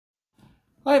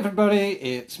Hi everybody,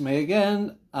 it's me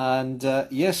again, and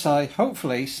yes, I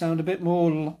hopefully sound a bit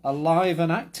more alive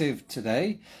and active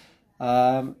today.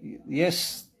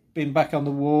 Yes, being back on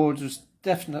the ward was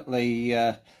definitely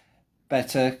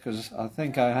better, because I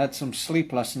think I had some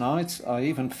sleep last night. I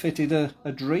even fitted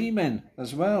a dream in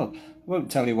as well. I won't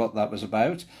tell you what that was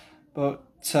about, but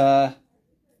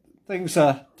things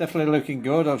are definitely looking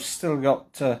good. I've still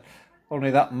got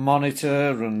only that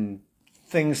monitor and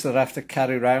things that I have to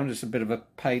carry around. It's a bit of a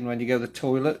pain when you go to the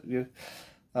toilet.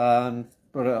 But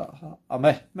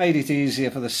I made it easier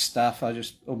for the staff. I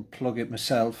just unplug it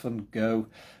myself and go,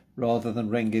 rather than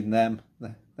ringing them.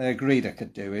 They agreed I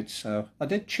could do it, so I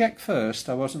did check first.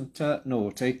 I wasn't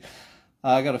naughty.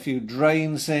 I got a few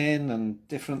drains in and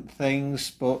different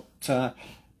things, but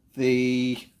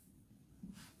the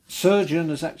surgeon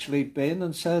has actually been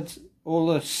and said all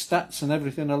the stats and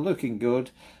everything are looking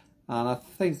good. And I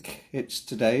think it's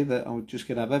today that I'm just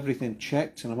going to have everything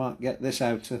checked, and I might get this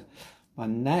out of my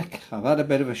neck. I've had a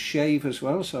bit of a shave as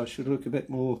well, so I should look a bit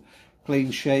more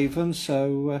clean shaven.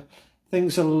 So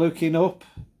things are looking up,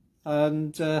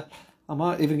 and I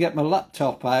might even get my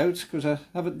laptop out, because I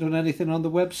haven't done anything on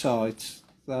the website.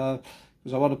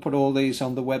 Because I want to put all these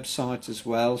on the website as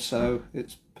well, so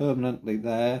it's permanently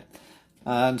there.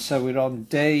 And so we're on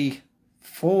day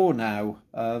 4 now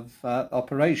of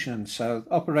operation. So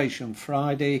Operation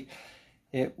Friday,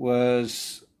 it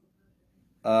was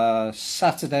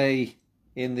Saturday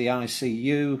in the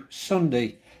ICU,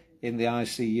 Sunday in the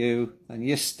ICU, and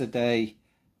yesterday,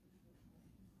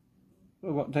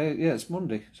 what day? Yeah, it's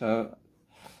Monday. So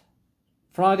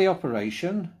Friday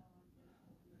operation.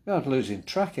 God, losing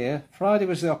track here. Friday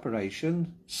was the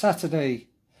operation, Saturday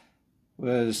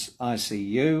was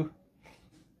ICU,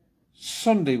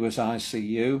 Sunday was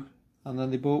ICU, and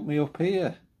then they brought me up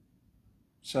here.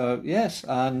 So yes,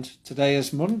 and today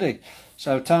is Monday.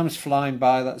 So time's flying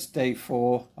by. That's day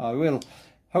 4. I will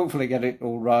hopefully get it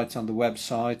all right on the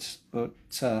website, but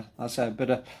I say a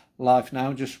bit of life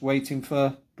now, just waiting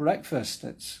for breakfast.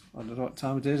 It's, I don't know what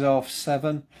time it is,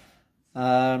 7:30.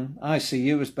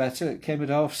 ICU was better. It came at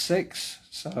 6:30,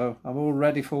 so I'm all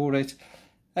ready for it.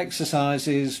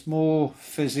 Exercises, more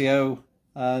physio,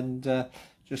 and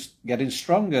just getting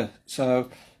stronger. So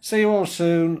see you all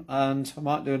soon, and I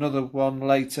might do another one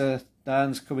later.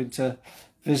 Dan's coming to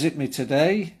visit me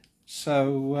today,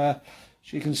 so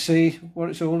she can see what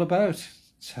it's all about.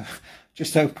 So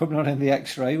just hope I'm not in the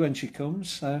x-ray when she comes.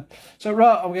 So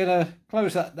right, I'm going to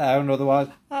close that down, otherwise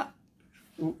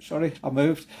sorry, I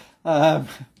moved.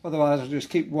 Otherwise I'll just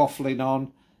keep waffling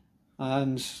on.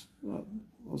 And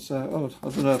also, I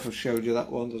don't know if I've showed you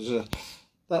that one. There's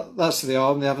that's the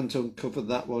arm. They haven't uncovered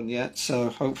that one yet, so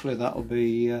hopefully that'll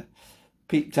be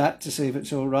peeked at to see if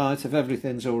it's all right. If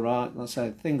everything's all right, like I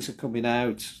say, things are coming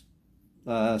out,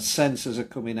 sensors are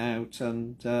coming out,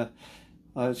 and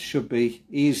it should be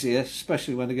easier,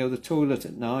 especially when I go to the toilet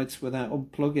at night without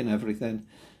unplugging everything.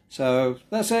 So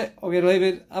that's it. I'm going to leave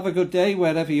it. Have a good day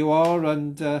wherever you are,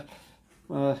 and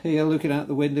here looking out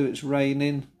the window, it's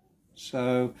raining,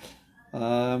 so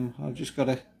I've just got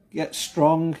to get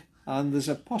strong. And there's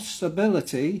a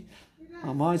possibility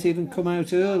I might even come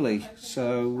out early.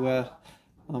 So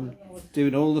I'm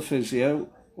doing all the physio.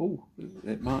 Oh,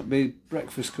 it might be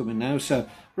breakfast coming now. So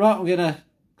right, I'm going to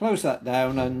close that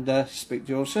down and speak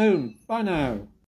to you all soon. Bye now.